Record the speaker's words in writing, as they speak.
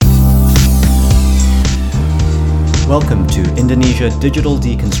Welcome to Indonesia Digital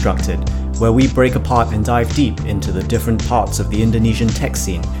Deconstructed, where we break apart and dive deep into the different parts of the Indonesian tech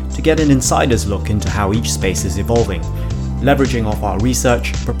scene to get an insider's look into how each space is evolving. Leveraging off our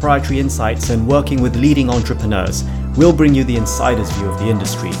research, proprietary insights, and working with leading entrepreneurs, we'll bring you the insider's view of the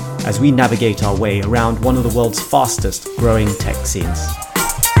industry as we navigate our way around one of the world's fastest growing tech scenes.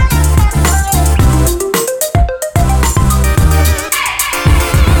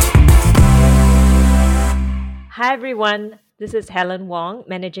 Hi everyone, this is Helen Wong,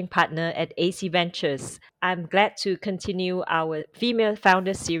 Managing Partner at AC Ventures. I'm glad to continue our Female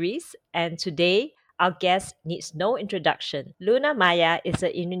Founder series, and today our guest needs no introduction. Luna Maya is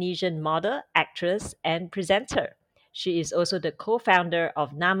an Indonesian model, actress, and presenter. She is also the co-founder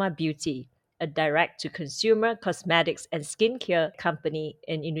of Nama Beauty, a direct-to-consumer cosmetics and skincare company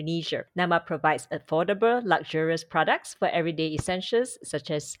in Indonesia. Nama provides affordable, luxurious products for everyday essentials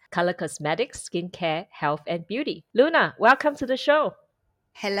such as color cosmetics, skincare, health, and beauty. Luna, welcome to the show.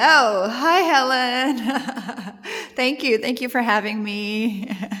 Hello. Hi, Helen. Thank you. Thank you for having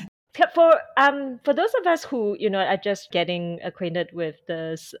me. For those of us who are just getting acquainted with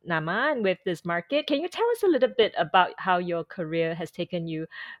this Nama and with this market, can you tell us a little bit about how your career has taken you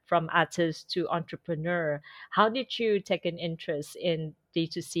from artist to entrepreneur? How did you take an interest in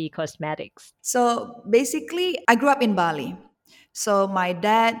D2C cosmetics? So basically, I grew up in Bali. So my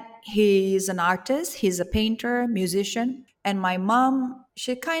dad, he's an artist, he's a painter, musician, and my mom,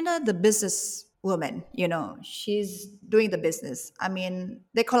 she kind of the business woman, she's doing the business. I mean,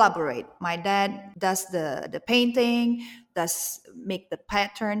 they collaborate. My dad does the painting, does make the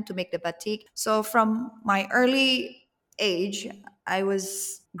pattern to make the batik. So from my early age, I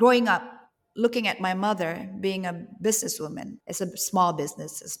was growing up looking at my mother being a businesswoman. It's a small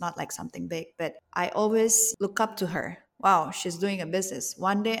business, it's not like something big, but I always look up to her. Wow, she's doing a business.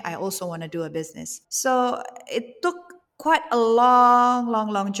 One day I also want to do a business. So it took quite a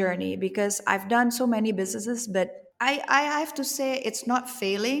long journey because I've done so many businesses, but I have to say it's not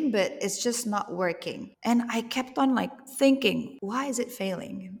failing, but it's just not working. And I kept on like thinking, why is it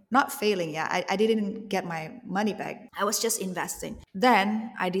failing? Not failing, yeah. I didn't get my money back. I was just investing. Then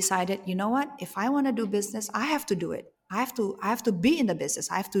I decided, you know what? If I want to do business, I have to do it. I have to be in the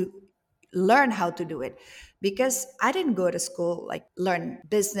business. I have to learn how to do it because I didn't go to school like learn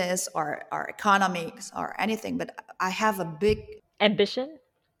business or economics or anything, but I have a big Ambition?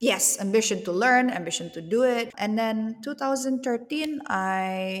 yes, ambition to learn, ambition to do it. And then 2013,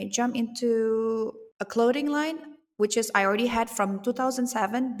 I jumped into a clothing line, which is I already had from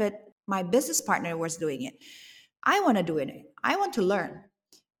 2007, but my business partner was doing it. I want to do it. I want to learn.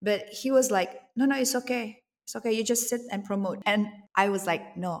 But he was like, no, no, it's okay. It's okay. You just sit and promote. And I was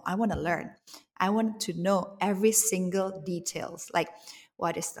like, no, I want to learn. I want to know every single details, like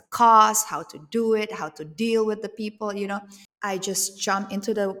what is the cost, how to do it, how to deal with the people. I just jumped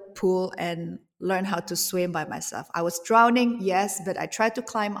into the pool and learned how to swim by myself. I was drowning, yes, but I tried to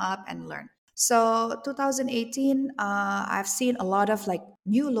climb up and learn. So 2018, I've seen a lot of like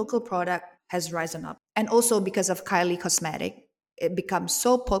new local product has risen up, and also because of Kylie Cosmetic, it becomes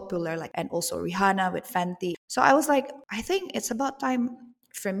so popular. Like, and also Rihanna with Fenty. So I was like, I think it's about time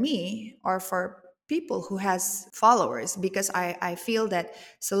for me or for people who has followers, because I feel that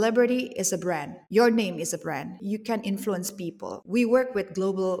celebrity is a brand. Your name is a brand. You can influence people. We work with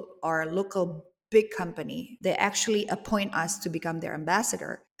global or local big company. They actually appoint us to become their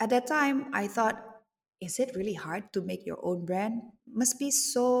ambassador. At that time, I thought, is it really hard to make your own brand? Must be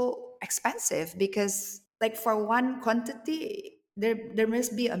so expensive because like for one quantity, there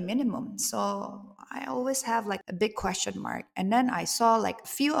must be a minimum. So I always have like a big question mark. And then I saw like a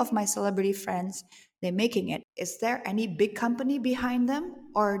few of my celebrity friends, they're making it. Is there any big company behind them,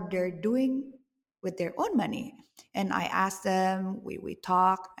 or they're doing with their own money? And I asked them, we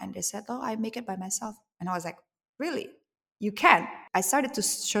talk, and they said, oh, I make it by myself. And I was like, really? You can. I started to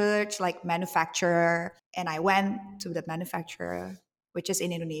search like manufacturer, and I went to the manufacturer, which is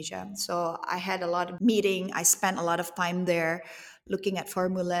in Indonesia. So I had a lot of meeting. I spent a lot of time there looking at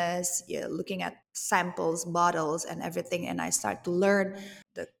formulas, yeah, looking at samples, bottles, and everything. And I start to learn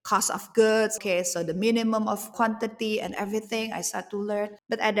the cost of goods. Okay, so the minimum of quantity and everything, I start to learn.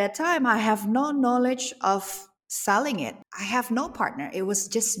 But at that time, I have no knowledge of selling it. I have no partner. It was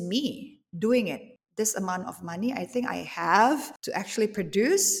just me doing it. This amount of money I think I have to actually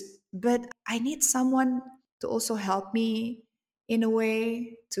produce, but I need someone to also help me in a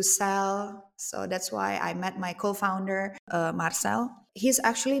way to sell. So that's why I met my co-founder, Marcel. He's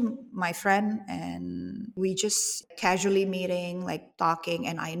actually my friend, and we just casually meeting, like talking.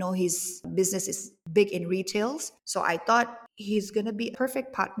 And I know his business is big in retails, so I thought he's gonna be a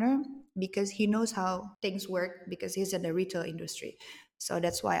perfect partner because he knows how things work because he's in the retail industry. So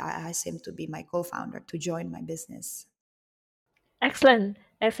that's why I asked him to be my co-founder to join my business. Excellent.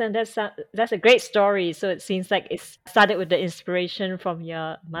 Excellent. That's a great story. So it seems like it started with the inspiration from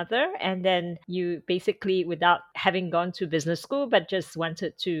your mother, and then you basically, without having gone to business school, but just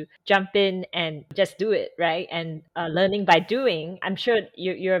wanted to jump in and just do it, right? And learning by doing. I'm sure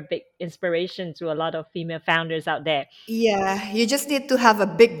you're a big inspiration to a lot of female founders out there. Yeah, you just need to have a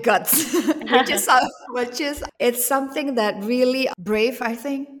big guts, which is it's something that really brave, I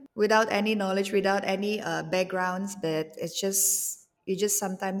think, without any knowledge, without any backgrounds, but it's just you just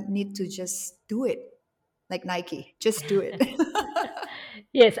sometimes need to just do it, like Nike, just do it.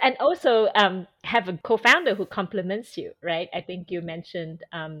 Yes, and also have a co-founder who complements you, right? I think you mentioned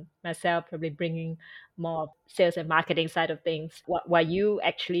Marcel probably bringing more sales and marketing side of things, while you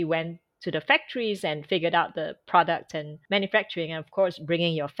actually went to the factories and figured out the product and manufacturing, and of course,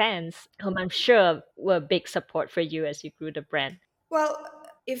 bringing your fans, whom I'm sure were a big support for you as you grew the brand. Well,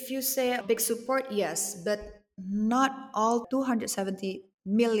 if you say a big support, yes, but not all 270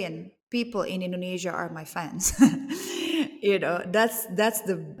 million people in Indonesia are my fans. That's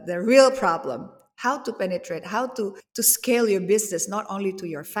the real problem. How to penetrate, how to scale your business not only to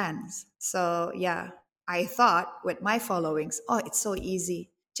your fans. So yeah, I thought with my followings, oh, it's so easy.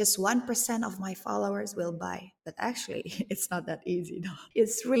 Just 1% of my followers will buy. But actually, it's not that easy. No.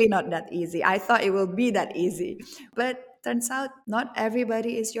 It's really not that easy. I thought it will be that easy. But turns out not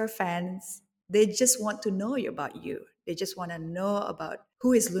everybody is your fans. They just want to know about you. They just want to know about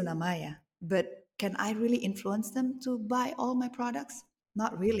who is Luna Maya. But can I really influence them to buy all my products?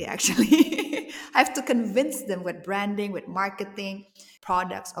 Not really, actually. I have to convince them with branding, with marketing,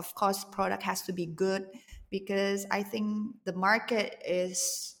 products. Of course, product has to be good because I think the market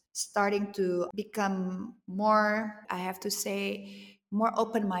is starting to become more, I have to say, more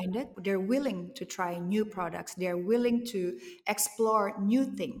open minded. They're willing to try new products, they're willing to explore new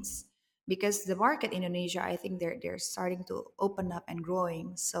things because the market in Indonesia, I think they're starting to open up and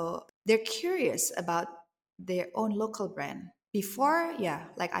growing. So they're curious about their own local brand. Before, yeah,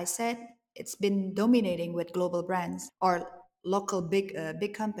 like I said, it's been dominating with global brands or local big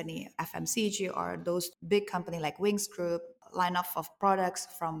company, FMCG, or those big company like Wings Group, lineup of products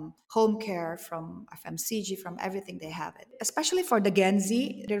from home care, from FMCG, from everything they have it. Especially for the Gen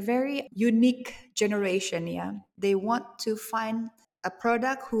Z, they're very unique generation. Yeah, they want to find a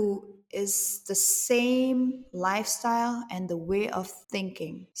product who is the same lifestyle and the way of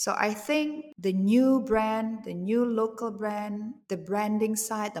thinking. So I think the new brand, the new local brand, the branding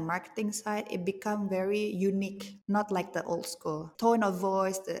side, the marketing side, it become very unique, not like the old school. Tone of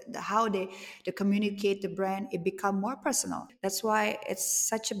voice, the how they communicate the brand, it become more personal. That's why it's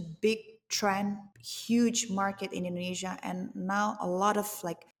such a big trend, huge market in Indonesia, and now a lot of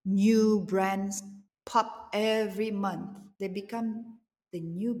like new brands pop every month. They become the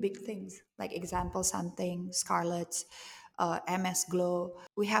new big things, like example something Scarlett's, MS Glow.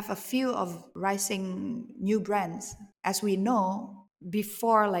 We have a few of rising new brands. As we know,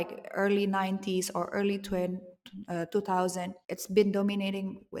 before like early 90s or early 2000, it's been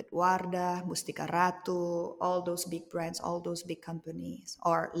dominating with Wardah, Mustika Ratu, all those big brands, all those big companies,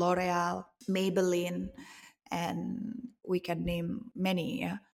 or L'Oreal, Maybelline, and we can name many.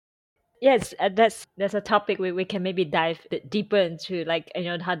 Yeah. Yes, that's a topic we can maybe dive a bit deeper into, like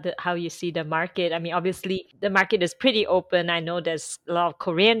how you see the market. I mean, obviously the market is pretty open. I know there's a lot of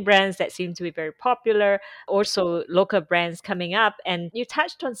Korean brands that seem to be very popular, also local brands coming up, and you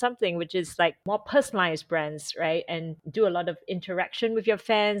touched on something which is like more personalized brands, right? And do a lot of interaction with your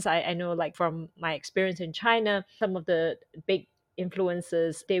fans. I know, like from my experience in China, some of the big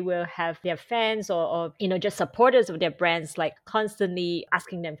influencers, they will have their fans or just supporters of their brands like constantly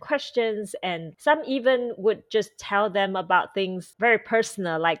asking them questions, and some even would just tell them about things very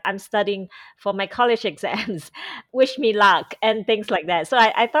personal, like I'm studying for my college exams, wish me luck, and things like that. So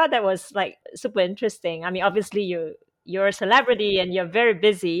I thought that was like super interesting. I mean, obviously you're a celebrity and you're very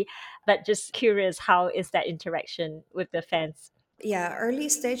busy, but just curious, how is that interaction with the fans? Yeah, early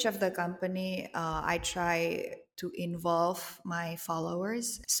stage of the company, I try to involve my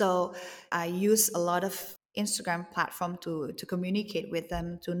followers. So I use a lot of Instagram platform to communicate with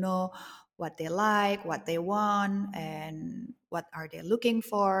them, to know what they like, what they want, and what are they looking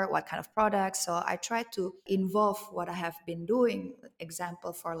for, what kind of products. So I try to involve what I have been doing.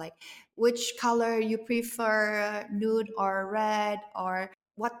 Example for like which color you prefer, nude or red, or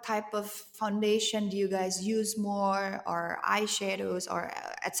what type of foundation do you guys use more, or eyeshadows, or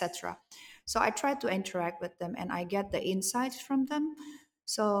etc. So I try to interact with them and I get the insights from them.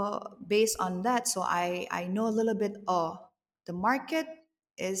 So based on that, so I know a little bit, oh, the market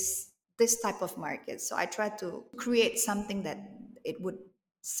is this type of market. So I try to create something that it would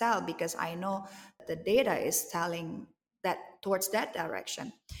sell because I know the data is telling that towards that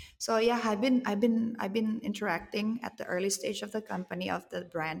direction. So yeah, I've been interacting at the early stage of the company of the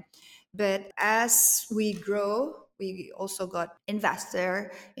brand, but as we grow, we also got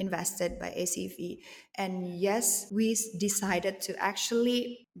invested by ACV, and yes, we decided to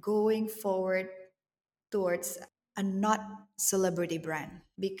actually going forward towards a not celebrity brand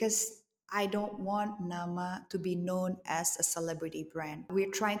because I don't want Nama to be known as a celebrity brand. We're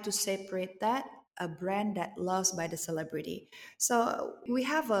trying to separate that a brand that loves by the celebrity. So we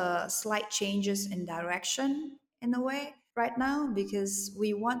have a slight changes in direction in a way right now because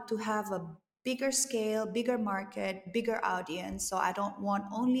we want to have a bigger scale, bigger market, bigger audience. So I don't want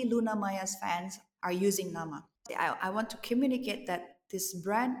only Luna Maya's fans are using Nama. I want to communicate that this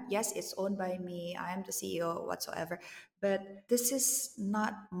brand, yes, it's owned by me. I am the CEO, whatsoever, but this is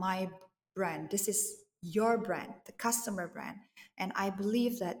not my brand. This is your brand, the customer brand. And I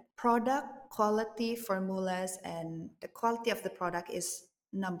believe that product quality, formulas, and the quality of the product is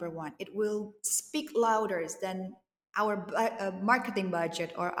number one. It will speak louder than our marketing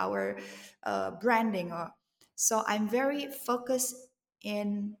budget or our branding. Or so I'm very focused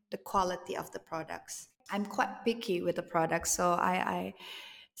in the quality of the products. I'm quite picky with the products, so I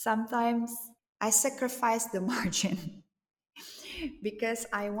sometimes I sacrifice the margin because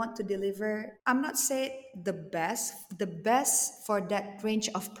I want to deliver. I'm not saying the best for that range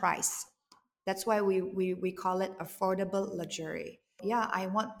of price. That's why we call it affordable luxury. Yeah, I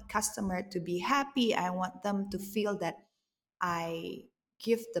want customer to be happy. I want them to feel that I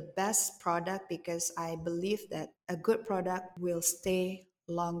give the best product because I believe that a good product will stay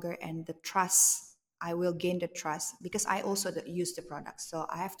longer and the trust I will gain the trust because I also use the products. So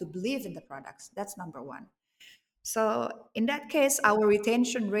I have to believe in the products. That's number one. So in that case, our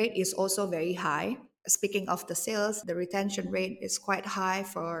retention rate is also very high. Speaking of the sales, the retention rate is quite high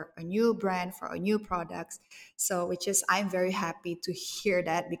for a new brand, for a new products. So which is I'm very happy to hear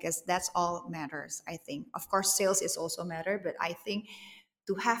that because that's all matters, I think. Of course, sales is also matter, but I think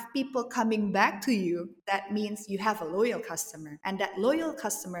to have people coming back to you, that means you have a loyal customer. And that loyal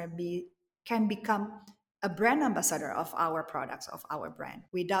customer can become a brand ambassador of our products, of our brand,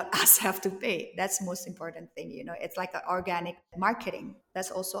 without us have to pay. That's the most important thing. It's like an organic marketing. That's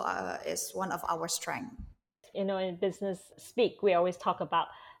also is one of our strengths. In business speak, we always talk about,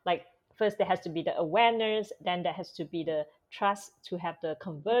 like, first there has to be the awareness, then there has to be the trust to have the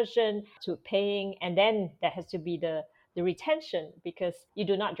conversion to paying, and then there has to be the retention, because you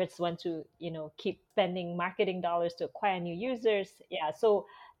do not just want to keep spending marketing dollars to acquire new users. Yeah, so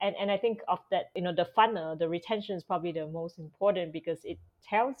and I think of that, the funnel, the retention is probably the most important, because it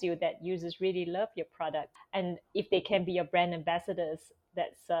tells you that users really love your product, and if they can be your brand ambassadors,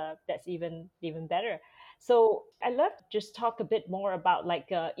 that's even better. So I love to just talk a bit more about, like,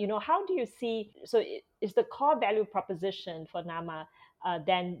 how do you see, so is the core value proposition for Nama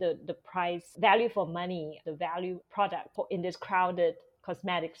then the price value for money, the value product in this crowded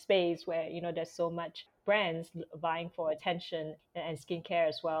cosmetic space where, there's so much brands vying for attention and skincare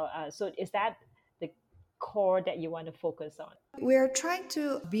as well. So is that the core that you want to focus on? We're trying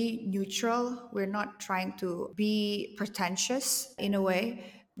to be neutral. We're not trying to be pretentious in a way.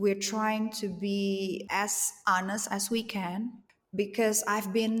 We're trying to be as honest as we can because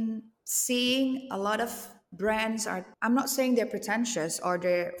I've been seeing a lot of brands are, I'm not saying they're pretentious or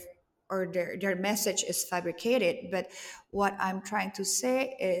their message is fabricated, but what I'm trying to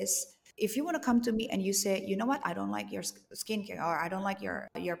say is if you want to come to me and you say, you know what, I don't like your skincare or I don't like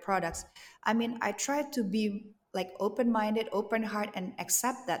your products. I mean, I try to be like open-minded, open heart, and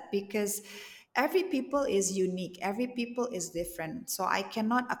accept that because every people is unique, every people is different. So I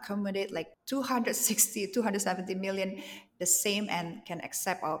cannot accommodate like 260, 270 million the same and can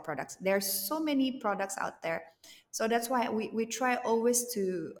accept our products. There's so many products out there. So that's why we try always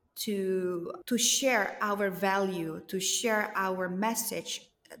to share our value, to share our message.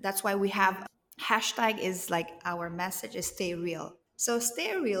 That's why we have hashtag is like our message is stay real. So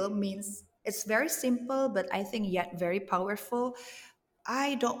stay real means it's very simple, but I think yet very powerful.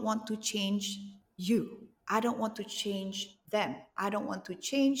 I don't want to change you. I don't want to change them. I don't want to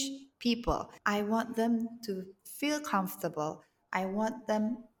change people. I want them to feel comfortable. I want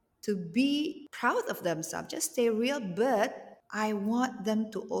them to be proud of themselves. Just stay real, but I want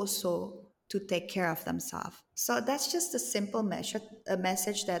them to also to take care of themselves. So that's just a simple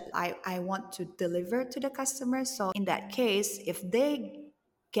message that I want to deliver to the customer. So in that case, if they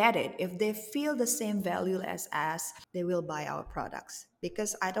get it, if they feel the same value as us, they will buy our products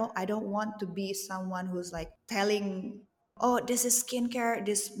because I don't want to be someone who's like telling oh, this is skincare,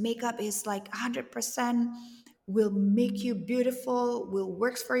 this makeup is like 100% will make you beautiful, will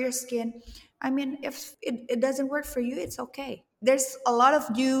works for your skin. I mean, if it doesn't work for you, it's okay. There's a lot of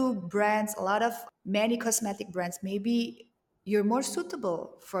new brands, a lot of many cosmetic brands. Maybe you're more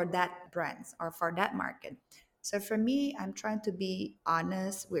suitable for that brands or for that market. So for me, I'm trying to be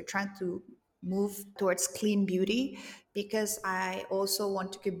honest. We're trying to move towards clean beauty because I also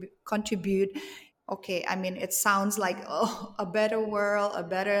want to contribute. Okay, I mean, it sounds like, oh, a better world, a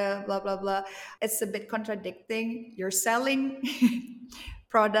better blah, blah, blah. It's a bit contradicting. You're selling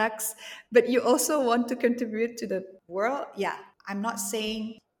products, but you also want to contribute to the world. Yeah, I'm not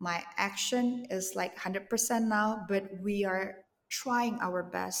saying my action is like 100% now, but we are trying our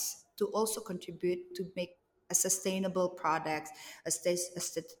best to also contribute to make a sustainable product, a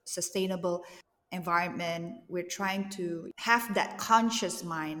sustainable environment. We're trying to have that conscious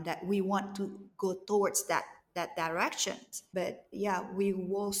mind that we want to go towards that direction. But yeah, we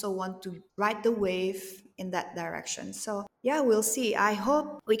also want to ride the wave in that direction. So yeah, we'll see. I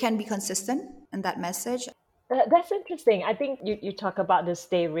hope we can be consistent in that message. That's interesting. I think you talk about the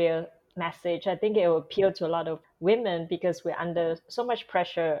stay real message. I think it will appeal to a lot of women because we're under so much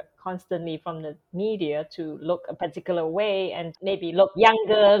pressure constantly from the media to look a particular way and maybe look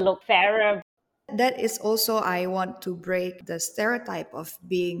younger, look fairer. That is also, I want to break the stereotype of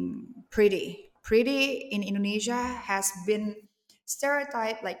being pretty. Pretty in Indonesia has been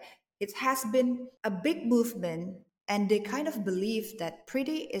stereotyped, like it has been a big movement, and they kind of believe that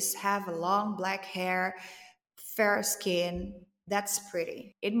pretty is have a long black hair, fair skin. That's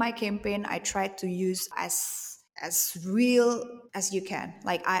pretty. In my campaign, I try to use as real as you can.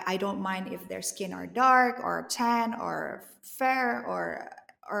 Like I don't mind if their skin are dark or tan or fair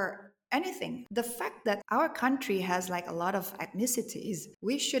or anything. The fact that our country has like a lot of ethnicities,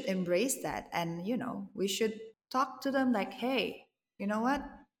 we should embrace that, and we should talk to them like, hey, you know what,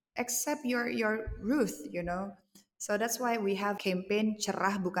 accept your Ruth. So that's why we have campaign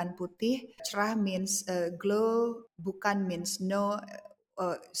cerah bukan putih. Cerah means glow, bukan means no.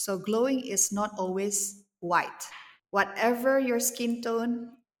 So glowing is not always white. Whatever your skin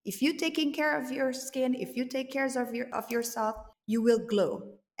tone, if you taking care of your skin, if you take care of yourself, you will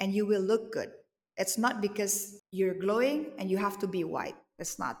glow and you will look good. It's not because you're glowing and you have to be white.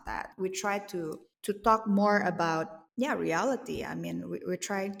 It's not that. We try to talk more about, yeah, reality. I mean, we're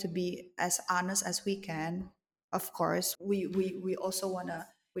trying to be as honest as we can. Of course, we also wanna,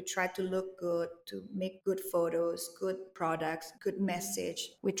 we try to look good, to make good photos, good products, good message.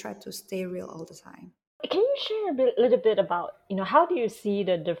 We try to stay real all the time. Can you share little bit about, how do you see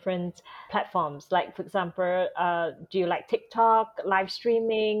the different platforms? Like, for example, do you like TikTok, live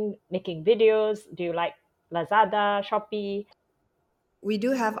streaming, making videos? Do you like Lazada, Shopee? We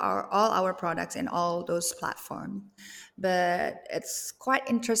do have all our products in all those platforms, but it's quite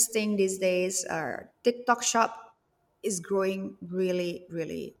interesting these days. Our TikTok shop is growing really,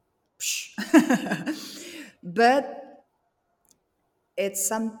 really, but it's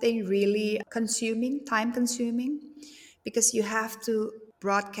something really consuming, time consuming, because you have to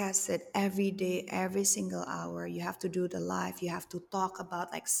broadcast it every day, every single hour. You have to do the live, you have to talk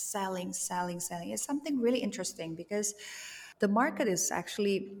about like selling. It's something really interesting because the market is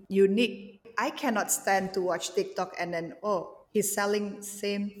actually unique. I cannot stand to watch TikTok and then, oh, he's selling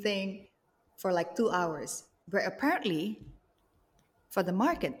same thing for like 2 hours. But apparently for the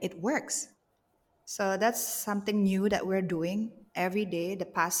market, it works. So that's something new that we're doing every day the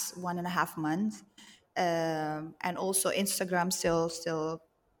past 1.5 months. And also Instagram still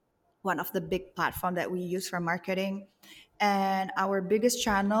one of the big platform that we use for marketing. And our biggest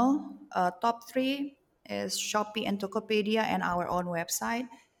channel, top three, is Shopee and Tokopedia and our own website.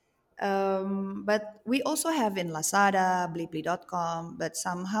 But we also have in Lazada, Blibli.com, but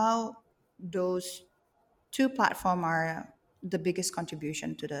somehow those two platforms are the biggest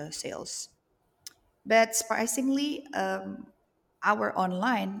contribution to the sales. But surprisingly, our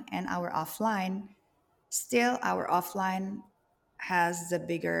online and our offline, still our offline has the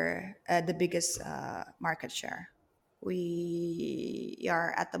biggest market share. We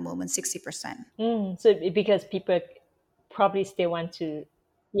are at the moment 60%. So because people probably still want to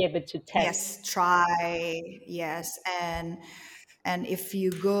be able to test. Yes, try. Yes, and if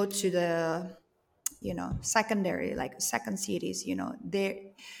you go to the secondary, like second cities,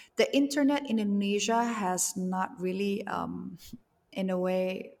 the internet in Indonesia has not really in a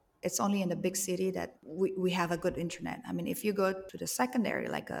way, it's only in the big city that we have a good internet. I mean, if you go to the secondary,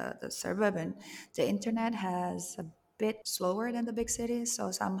 like the suburban, the internet has a bit slower than the big cities. So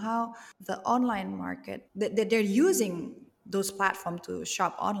somehow the online market, they're using those platforms to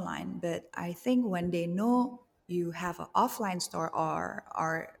shop online. But I think when they know you have an offline store,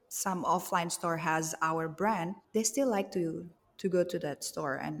 or some offline store has our brand, they still like to go to that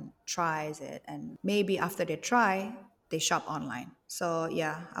store and tries it, and maybe after they try, they shop online. So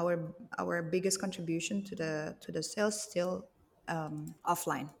yeah, our biggest contribution to the sales still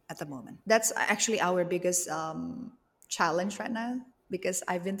offline at the moment. That's actually our biggest challenge right now, because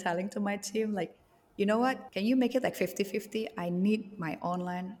I've been telling to my team, like, you know what, can you make it like 50-50? I need my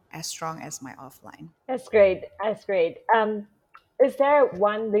online as strong as my offline. That's great. That's great. Is there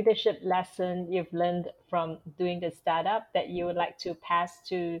one leadership lesson you've learned from doing the startup that you would like to pass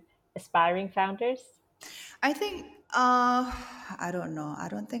to aspiring founders? I think I don't know. I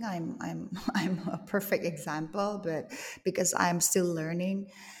don't think I'm I'm a perfect example, but because I'm still learning,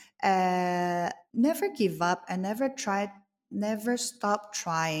 never give up and never stop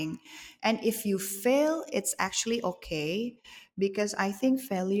trying. And if you fail, it's actually okay, because I think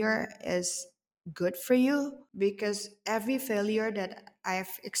failure is good for you, because every failure that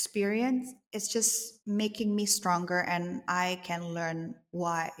I've experienced, it's just making me stronger, and I can learn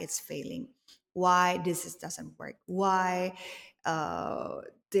why it's failing, why doesn't work, why uh,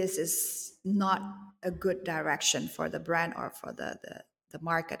 this is not a good direction for the brand or for the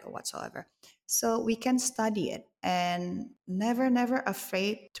market or whatsoever. So we can study it, and never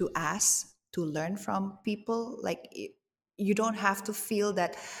afraid to ask, to learn from people. Like, you don't have to feel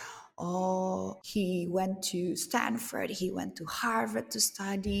that, oh, he went to Stanford, he went to Harvard to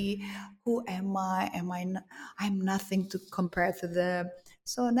study, who am I, I'm nothing to compare to them.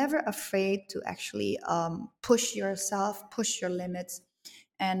 So never afraid to actually push yourself, push your limits,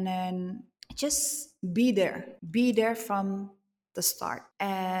 and then just be there from the start.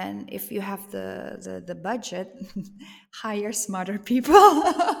 And if you have the budget, hire smarter people.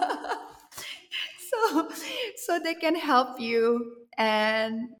 so so they can help you,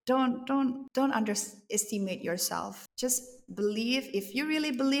 and don't underestimate yourself. Just believe. If you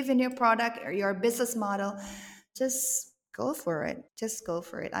really believe in your product or your business model, just go for it. Just go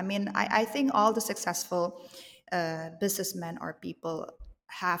for it. I mean, I think all the successful businessmen or people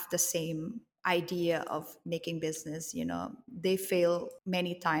have the same idea of making business. You know, they fail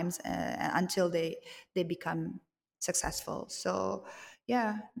many times until they become successful. So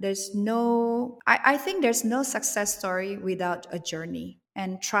yeah, I think there's no success story without a journey.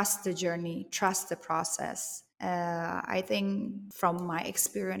 And trust the journey, trust the process. I think from my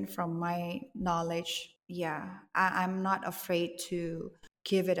experience, from my knowledge, yeah, I'm not afraid to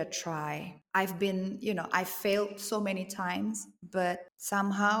give it a try. I've been, I failed so many times, but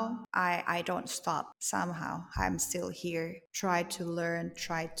somehow I don't stop. Somehow I'm still here, try to learn,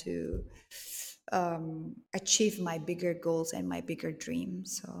 try to achieve my bigger goals and my bigger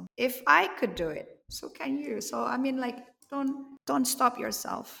dreams. So if I could do it, so can you. So I mean, like, don't stop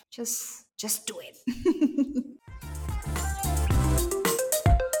yourself. Just do it.